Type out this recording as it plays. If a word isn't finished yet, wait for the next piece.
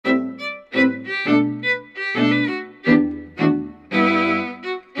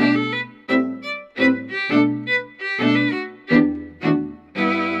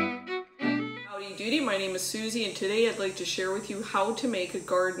to share with you how to make a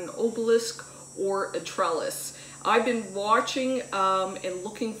garden obelisk or a trellis. I've been watching and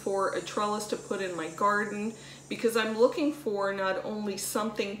looking for a trellis to put in my garden because I'm looking for not only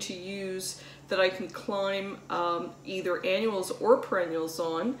something to use that I can climb either annuals or perennials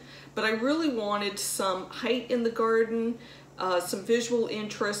on, but I really wanted some height in the garden, some visual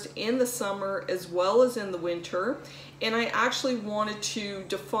interest in the summer as well as in the winter, and I actually wanted to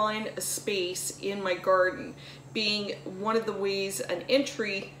define a space in my garden, being one of the ways an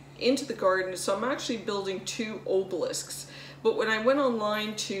entry into the garden. So I'm actually building 2 obelisks. But when I went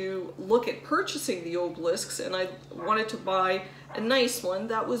online to look at purchasing the obelisks, and I wanted to buy a nice one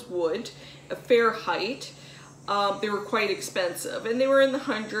that was wood, a fair height, they were quite expensive, and they were in the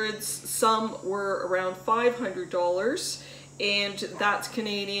hundreds. Some were around $500, and that's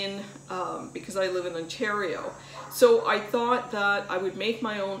Canadian because I live in Ontario. So I thought that I would make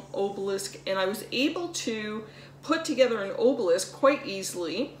my own obelisk, and I was able to put together an obelisk quite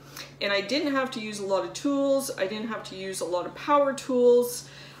easily, and I didn't have to use a lot of tools. I didn't have to use a lot of power tools.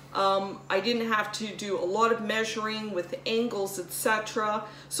 I didn't have to do a lot of measuring with angles, etc.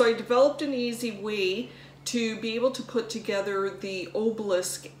 So I developed an easy way to be able to put together the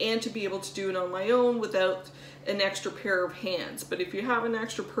obelisk and to be able to do it on my own without an extra pair of hands. But if you have an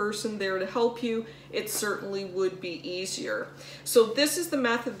extra person there to help you, it certainly would be easier. So this is the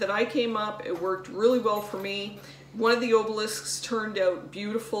method that I came up. It worked really well for me. One of the obelisks turned out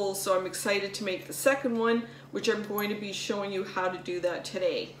beautiful, so I'm excited to make the second one, which I'm going to be showing you how to do that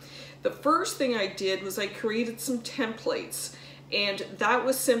today. The first thing I did was I created some templates, and that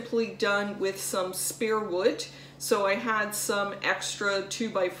was simply done with some spare wood. So I had some extra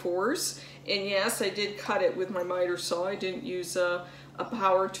 2x4s, and yes, I did cut it with my miter saw. I didn't use a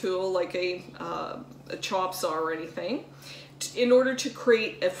power tool like a chop saw or anything, in order to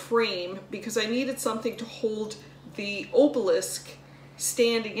create a frame, because I needed something to hold the obelisk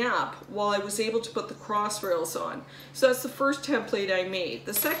standing up while I was able to put the cross rails on. So that's the first template I made.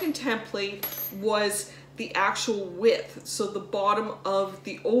 The second template was the actual width. So the bottom of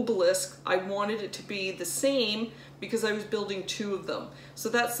the obelisk, I wanted it to be the same because I was building 2 of them. So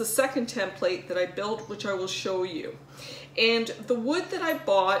that's the second template that I built, which I will show you. And the wood that I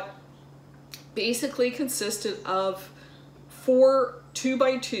bought basically consisted of 4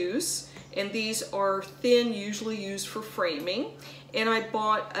 2x2s, and these are thin, usually used for framing. And I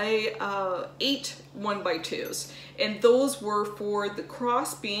bought 8 1x2s, and those were for the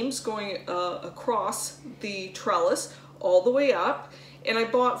cross beams going across the trellis all the way up. And I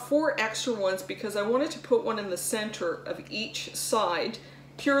bought 4 extra ones because I wanted to put one in the center of each side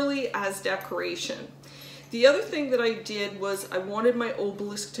purely as decoration. The other thing that I did was I wanted my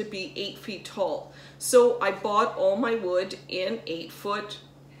obelisk to be 8 feet tall. So I bought all my wood in 8-foot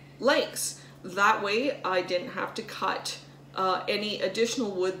lengths. That way I didn't have to cut any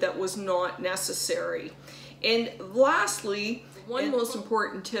additional wood that was not necessary. And lastly, one most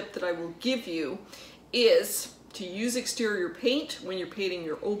important tip that I will give you is to use exterior paint when you're painting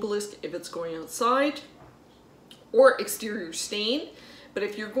your obelisk if it's going outside, or exterior stain. But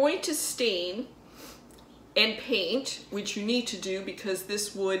if you're going to stain and paint, which you need to do because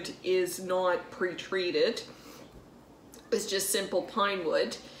this wood is not pre-treated, it's just simple pine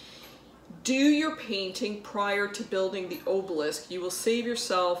wood, do your painting prior to building the obelisk. You will save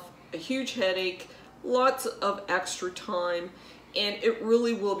yourself a huge headache, lots of extra time, and it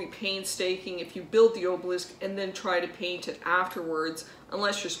really will be painstaking if you build the obelisk and then try to paint it afterwards,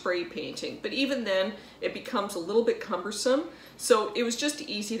 unless you're spray painting. But even then, it becomes a little bit cumbersome. So it was just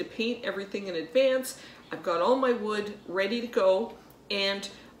easy to paint everything in advance. I've got all my wood ready to go, and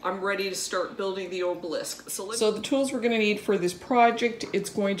I'm ready to start building the obelisk. So the tools we're going to need for this project, it's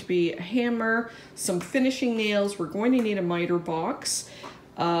going to be a hammer, some finishing nails, we're going to need a miter box,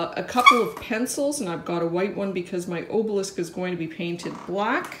 a couple of pencils, and I've got a white one because my obelisk is going to be painted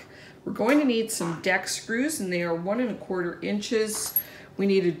black. We're going to need some deck screws, and they are 1 1/4 inches. We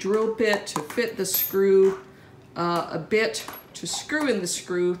need a drill bit to fit the screw, a bit to screw in the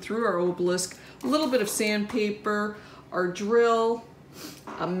screw through our obelisk, a little bit of sandpaper, our drill,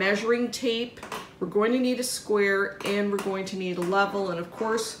 a measuring tape. We're going to need a square, and we're going to need a level, and of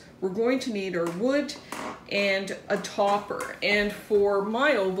course we're going to need our wood and a topper. And for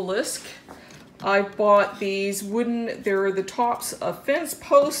my obelisk, I bought these wooden, they're the tops of fence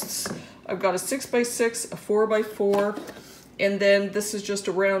posts. I've got a 6x6, a 4x4, and then this is just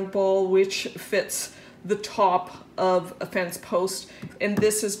a round ball which fits the top of a fence post, and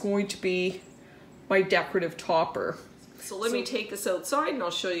this is going to be my decorative topper. So let me take this outside and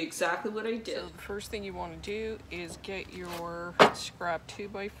I'll show you exactly what I did. So the first thing you want to do is get your scrap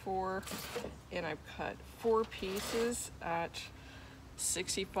 2x4, and I've cut 4 pieces at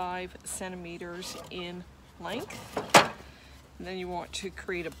 65 centimeters in length. And then you want to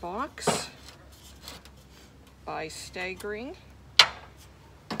create a box by staggering.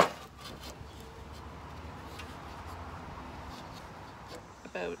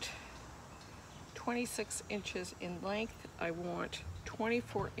 About 26 inches in length. I want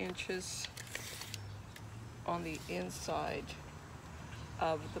 24 inches on the inside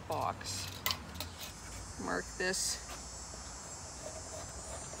of the box. Mark this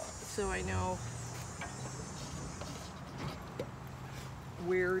so I know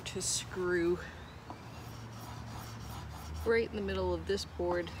where to screw right in the middle of this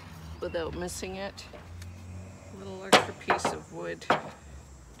board without missing it. A little extra piece of wood to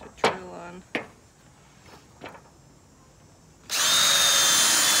drill on.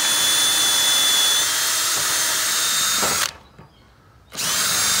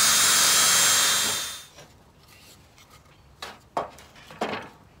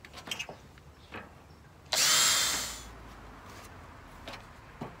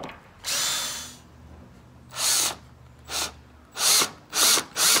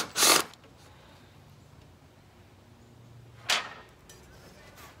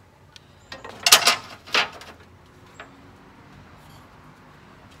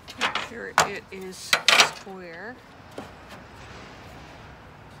 Sure it is square.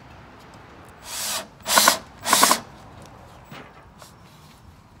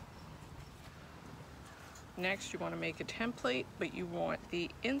 Next, you want to make a template, but you want the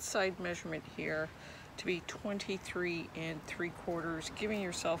inside measurement here to be 23 3/4, giving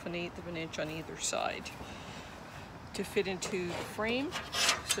yourself 1/8 of an inch on either side to fit into the frame.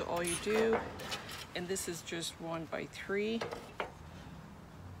 So all you do, and this is just 1x3.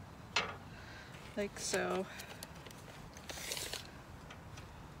 Like so.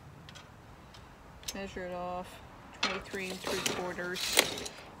 Measure it off 23 3/4,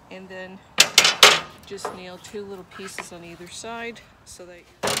 and then just nail 2 little pieces on either side so that you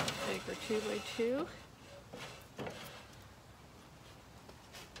take our 2x2.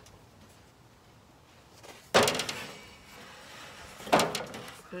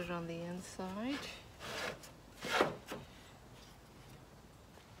 Put it on the inside.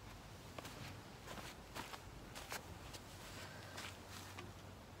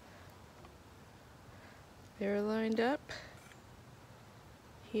 They're lined up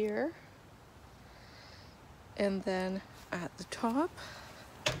here, and then at the top,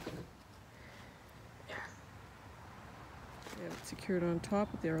 we have it secured on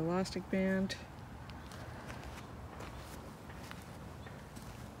top with their elastic band.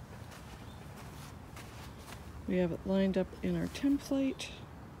 We have it lined up in our template.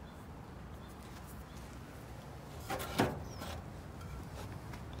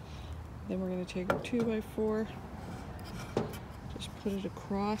 Then we're going to take our 2x4, just put it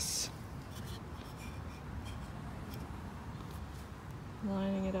across,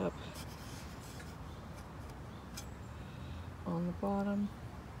 lining it up on the bottom.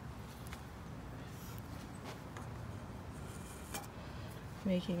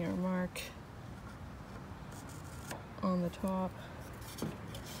 Making our mark on the top.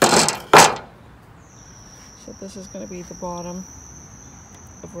 So this is going to be the bottom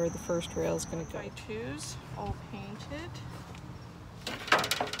of where the first rail is going to go. 2x2s, all painted. I'm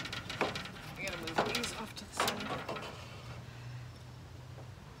going to move these off to the side.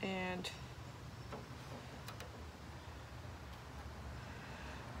 And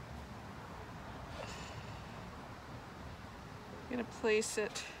I'm going to place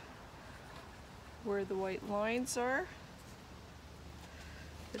it where the white lines are.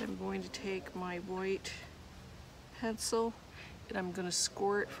 Then I'm going to take my white pencil and I'm going to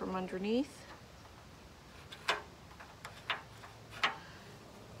score it from underneath.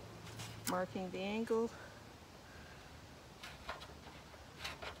 Marking the angle.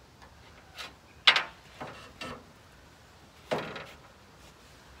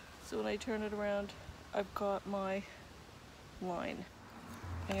 So when I turn it around, I've got my line.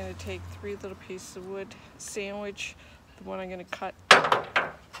 I'm going to take 3 little pieces of wood, sandwich the one I'm going to cut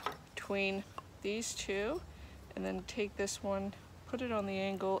between these 2, and then take this one, put it on the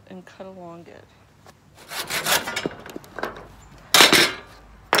angle, and cut along it.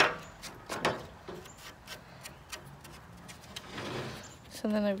 So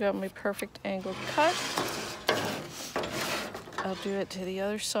then I've got my perfect angle cut. I'll do it to the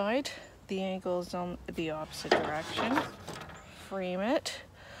other side. The angle is on the opposite direction. Frame it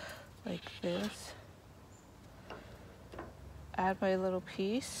like this. add my little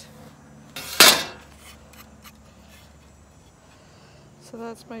piece. So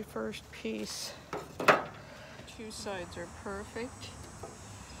that's my first piece. Two sides are perfect.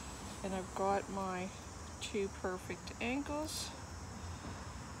 And I've got my two perfect angles.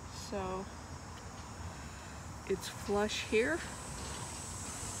 So it's flush here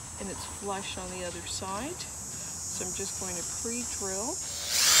and it's flush on the other side. So I'm just going to pre-drill.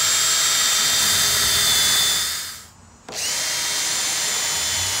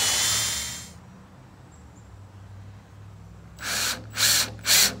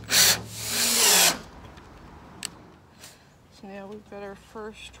 So now we've got our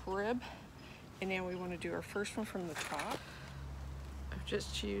first rib, and now we want to do our first one from the top. I've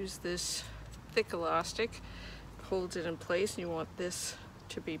just used this thick elastic, holds it in place, and you want this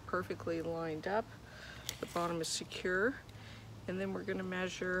to be perfectly lined up. The bottom is secure, and then we're going to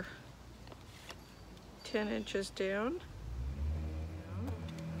measure 10 inches down,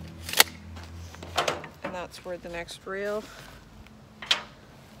 and that's where the next rail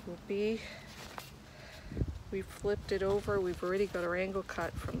will be. We flipped it over. We've already got our angle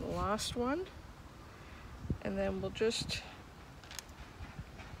cut from the last one, and then we'll just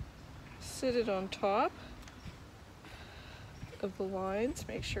sit it on top of the lines.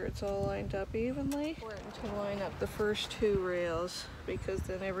 Make sure it's all lined up evenly. Important to line up the first two rails, because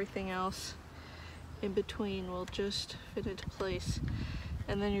then everything else in between will just fit into place,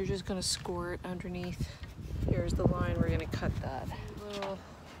 and then you're just going to score it underneath. Here's the line, we're going to cut that. Little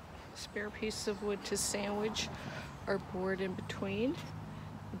spare piece of wood to sandwich our board in between,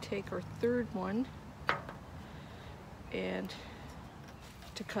 and take our third one and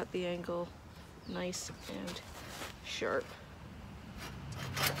to cut the angle nice and sharp.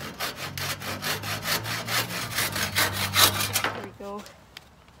 There we go.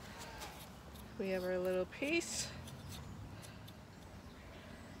 We have our little piece.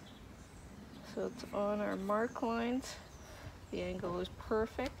 So it's on our mark lines. The angle is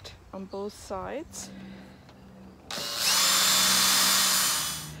perfect on both sides.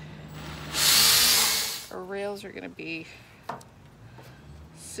 Our rails are going to be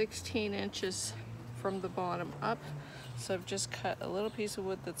 16 inches from the bottom up. So I've just cut a little piece of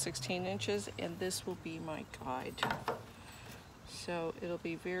wood that's 16 inches, and this will be my guide. So it'll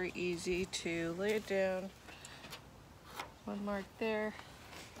be very easy to lay it down. One mark there,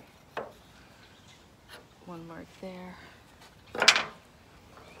 one mark there.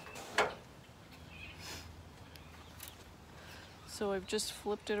 So I've just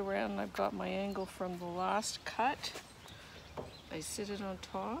flipped it around, and I've got my angle from the last cut. I sit it on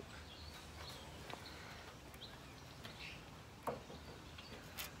top.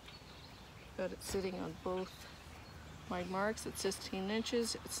 Got it sitting on both my marks at 16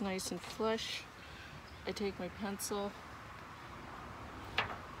 inches. It's nice and flush. I take my pencil,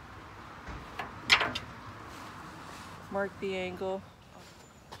 mark the angle.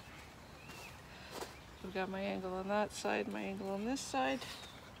 I've got my angle on that side, my angle on this side.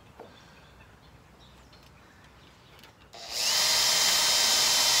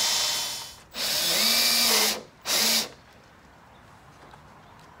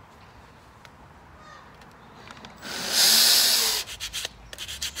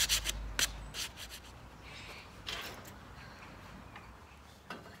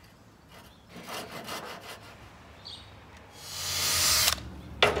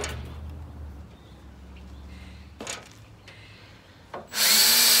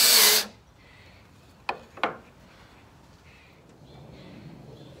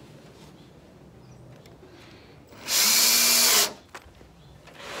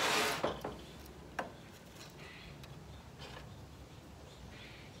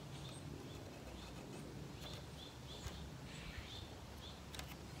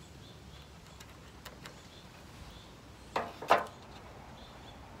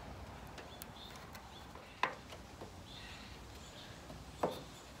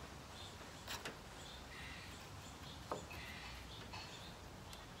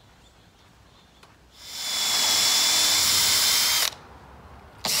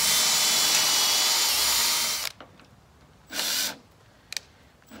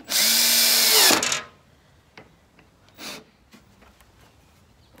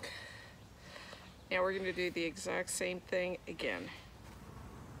 Now we're going to do the exact same thing again.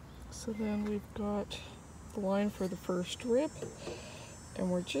 So then we've got the line for the first rib, and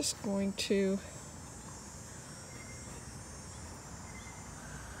we're just going to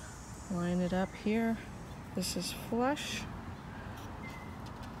line it up here. This is flush.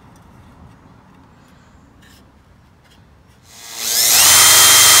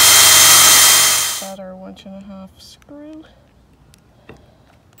 Got our 1.5 screw.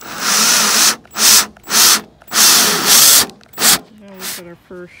 got our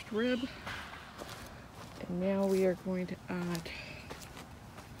first rib, and now we are going to add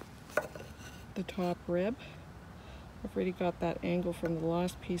the top rib. I've already got that angle from the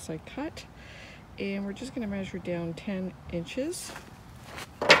last piece I cut, and we're just going to measure down 10 inches.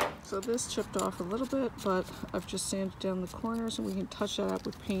 So this chipped off a little bit, but I've just sanded down the corners, and we can touch that up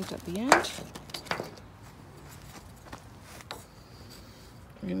with paint at the end.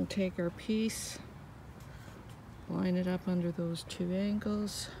 We're going to take our piece, line it up under those 2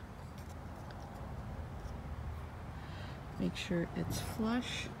 angles, make sure it's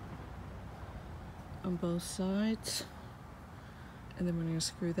flush on both sides, and then we're going to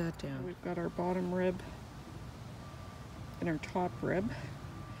screw that down. We've got our bottom rib and our top rib.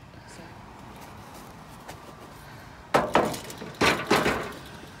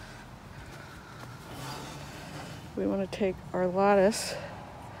 We want to take our lattice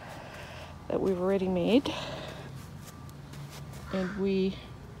that we've already made, and we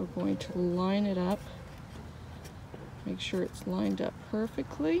are going to line it up, make sure it's lined up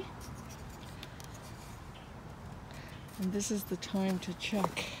perfectly. And this is the time to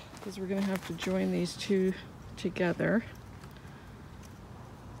check, because we're going to have to join these two together.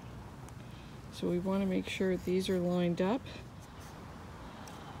 So we want to make sure these are lined up,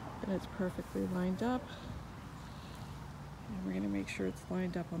 and it's perfectly lined up. And we're going to make sure it's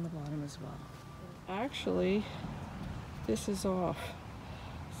lined up on the bottom as well. Actually, this is off.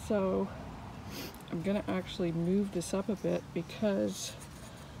 So I'm going to actually move this up a bit, because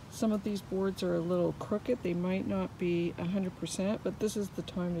some of these boards are a little crooked. They might not be 100%, but this is the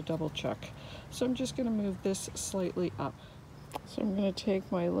time to double check. So I'm just going to move this slightly up. So I'm going to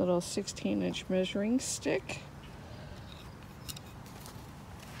take my little 16-inch measuring stick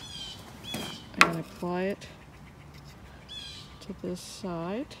and apply it to this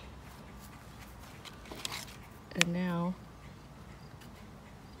side. And now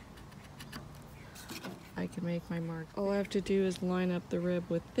I can make my mark. All I have to do is line up the rib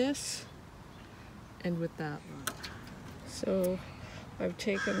with this and with that one. So I've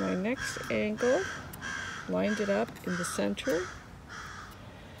taken my next angle, lined it up in the center,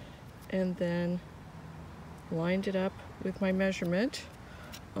 and then lined it up with my measurement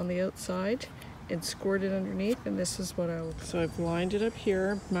on the outside and scored it underneath, and this is what I will do. So I've lined it up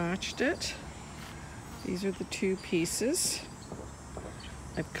here, matched it. These are the 2 pieces.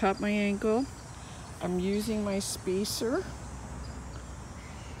 I've cut my angle. I'm using my spacer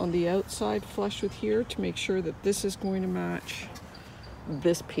on the outside flush with here to make sure that this is going to match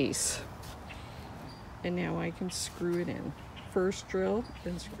this piece. And now I can screw it in. First drill,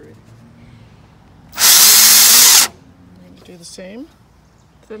 then screw it in. I'm going to do the same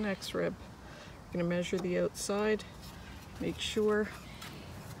to the next rib. I'm going to measure the outside, make sure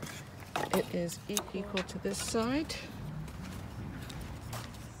it is equal to this side.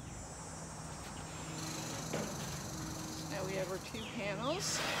 Now we have our 2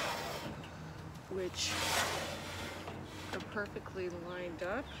 panels, which are perfectly lined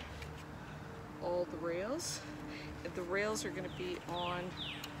up, all the rails. And the rails are going to be on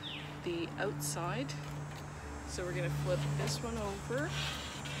the outside. So we're going to flip this one over.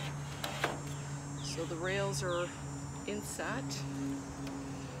 So the rails are inset.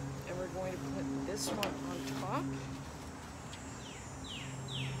 And we're going to put this one on top.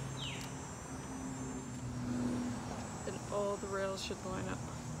 And all the rails should line up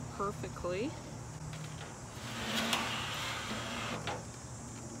perfectly.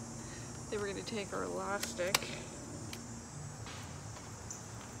 Then we're going to take our elastic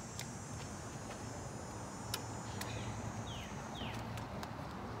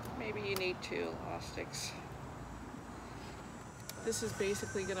maybe you need 2 elastics. This is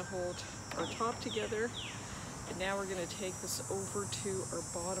basically going to hold our top together, and now we're going to take this over to our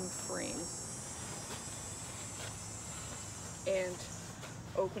bottom frame and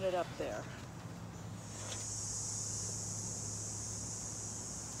open it up there.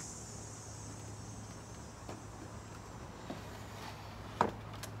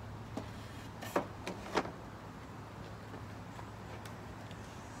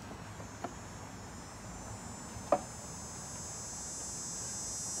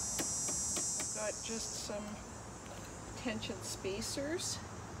 Just some tension spacers.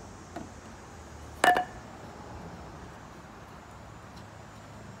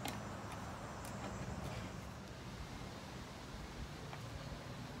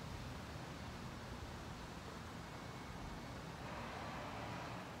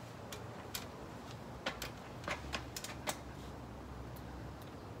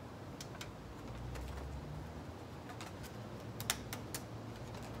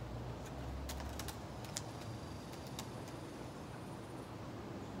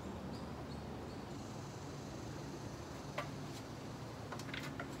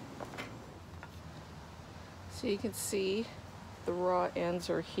 So you can see the raw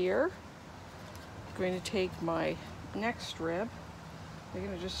ends are here. I'm going to take my next rib. I'm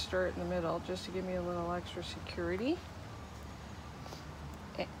going to just start in the middle just to give me a little extra security.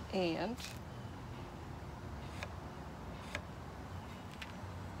 And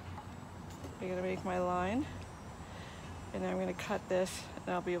I'm going to make my line. And I'm going to cut this,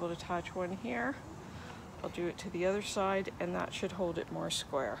 and I'll be able to attach one here. I'll do it to the other side, and that should hold it more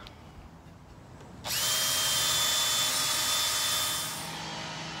square. Make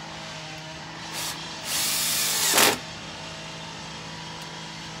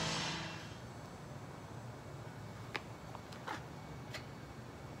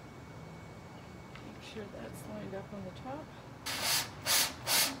sure that's lined up on the top.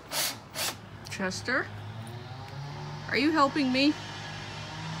 Chester, are you helping me?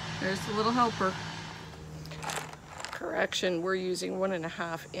 There's the little helper. Correction, we're using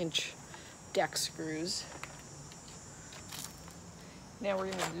 1.5-inch deck screws. Now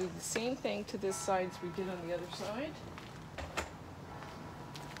we're going to do the same thing to this side as we did on the other side.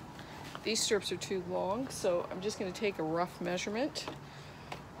 These strips are too long, so I'm just going to take a rough measurement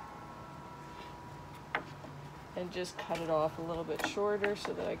and just cut it off a little bit shorter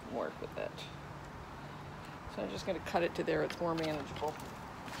so that I can work with it. So I'm just going to cut it to there, it's more manageable.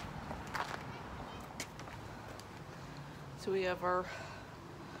 So we have our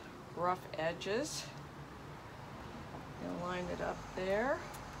rough edges. Gonna line it up there.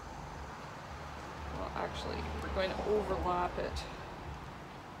 Well, actually, we're going to overlap it.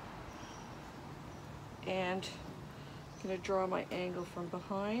 And I'm gonna draw my angle from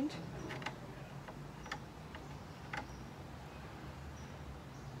behind.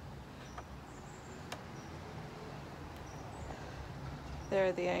 There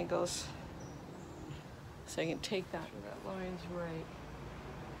are the angles. So I can take that, and that line's right.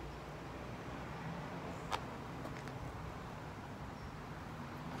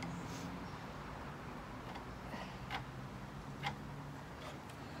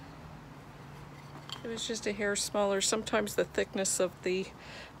 It was just a hair smaller. Sometimes the thickness of the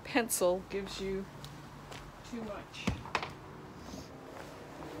pencil gives you too much.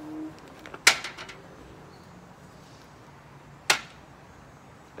 It's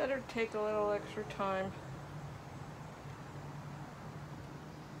better to take a little extra time.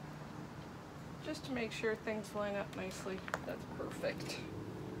 Just to make sure things line up nicely. That's perfect.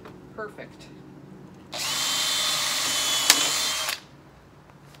 Perfect.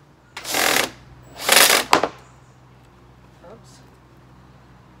 Oops.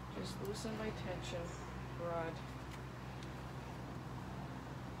 Just loosen my tension rod.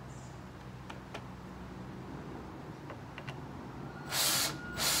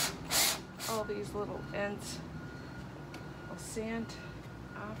 All these little ends I'll sand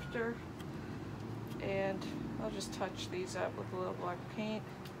after. And I'll just touch these up with a little black paint.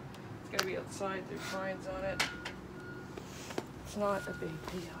 It's going to be outside, there's lines on it. It's not a big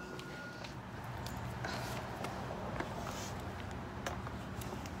deal.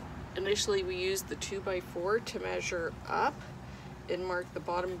 Initially we used the 2x4 to measure up and mark the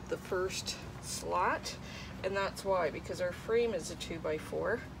bottom of the first slot. And that's why, because our frame is a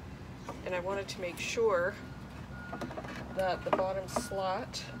 2x4. And I wanted to make sure that the bottom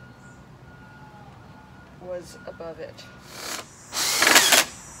slot was above it.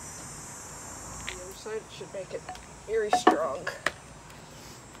 The other side should make it very strong.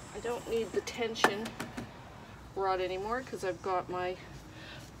 I don't need the tension rod anymore because I've got my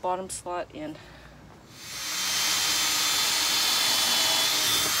bottom slot in.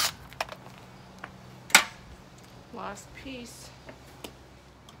 Last piece.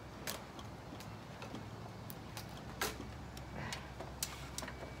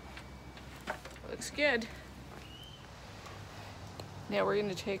 Looks good. Now we're going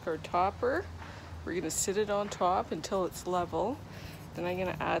to take our topper, we're going to sit it on top until it's level. Then I'm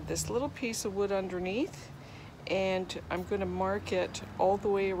going to add this little piece of wood underneath, and I'm going to mark it all the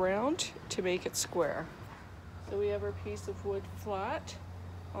way around to make it square. So we have our piece of wood flat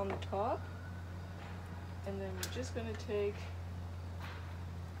on the top, and then we're just going to take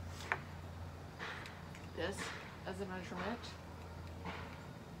this as a measurement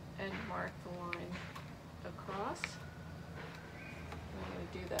and mark the line across. And I'm going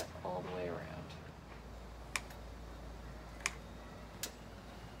to do that all the way around.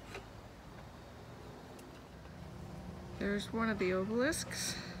 There's one of the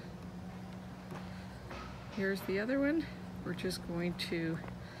obelisks. Here's the other one. We're just going to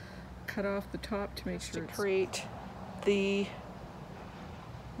cut off the top to make sure to create the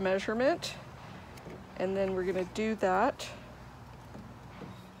measurement, and then we're going to do that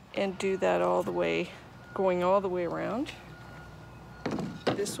and do that all the way going all the way around.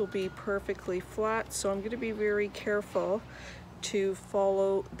 This will be perfectly flat, so I'm going to be very careful to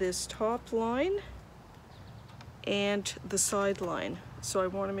follow this top line and the side line. So I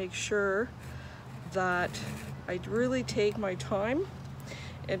want to make sure that I really take my time,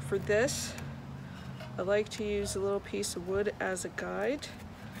 and for this I like to use a little piece of wood as a guide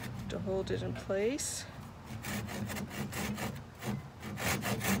to hold it in place.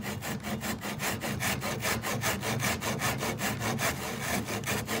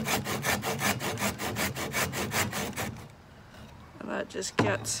 And that just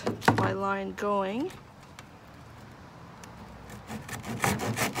gets my line going.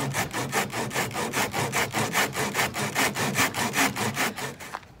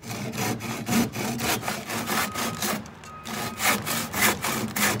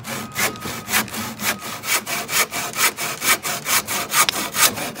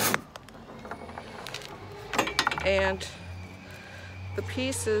 And the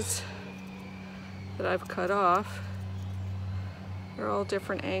pieces that I've cut off are all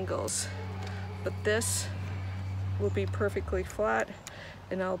different angles, but this will be perfectly flat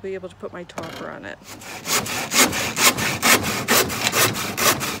and I'll be able to put my topper on it.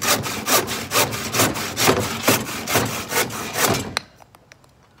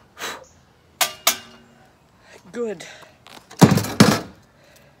 Good.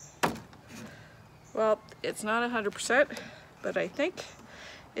 Well, it's not 100%, but I think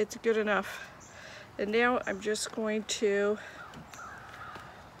it's good enough. And now I'm just going to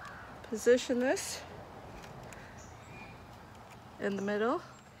position this in the middle,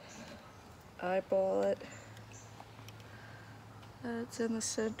 eyeball it, that's in the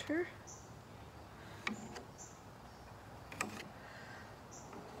center.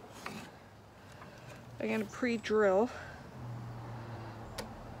 I'm going to pre-drill.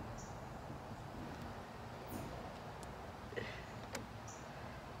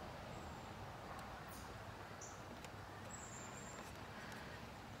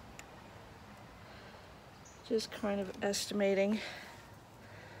 Just kind of estimating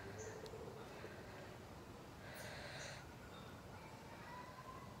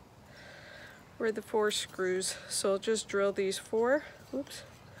where the 4 screws. So I'll just drill these 4. Oops,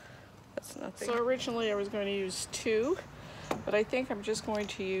 that's nothing. So originally I was going to use 2, but I think I'm just going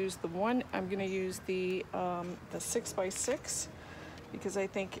to use the one. I'm going to use the 6x6 because I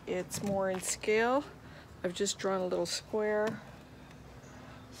think it's more in scale. I've just drawn a little square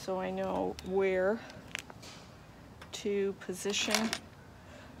so I know where to position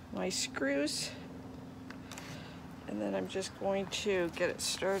my screws, and then I'm just going to get it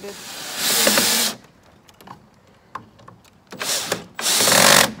started.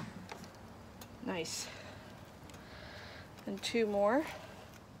 Nice. And 2 more.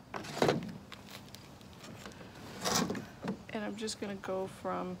 And I'm just going to go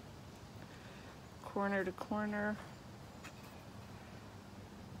from corner to corner.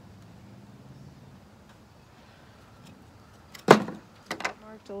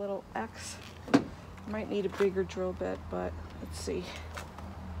 Marked a little X. Might need a bigger drill bit, but let's see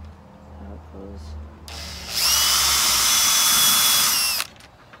how it goes.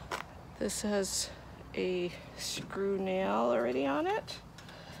 This has a screw nail already on it.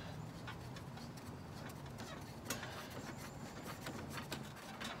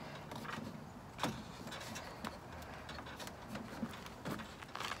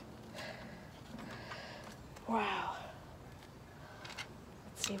 Wow.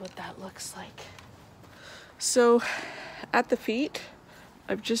 See what that looks like. So at the feet,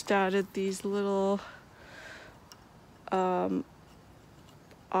 I've just added these little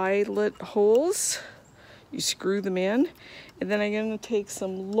eyelet holes. You screw them in, and then I'm going to take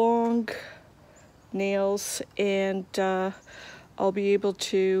some long nails and I'll be able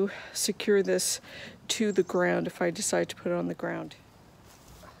to secure this to the ground if I decide to put it on the ground.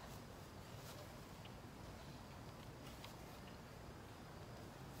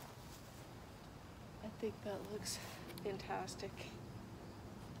 I think that looks fantastic.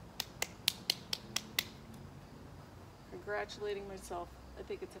 Congratulating myself. I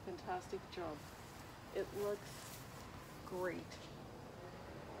think it's a fantastic job. It looks great.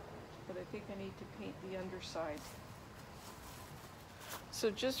 But I think I need to paint the underside.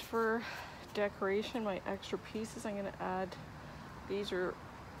 So just for decoration, my extra pieces, I'm going to add, these are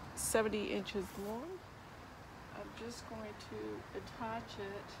 70 inches long. I'm just going to attach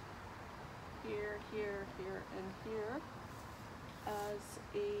it here, here, here, and here as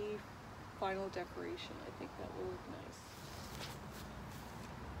a final decoration. I think that will look nice.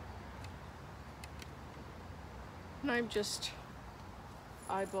 And I'm just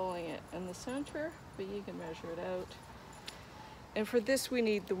eyeballing it in the center, but you can measure it out. And for this we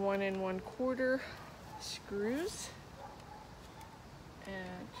need the 1 1/4 screws.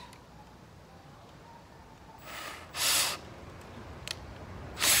 And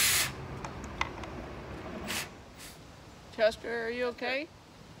Chester, are you okay?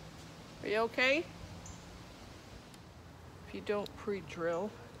 Are you okay? If you don't pre-drill,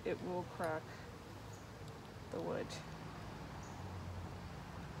 it will crack the wood.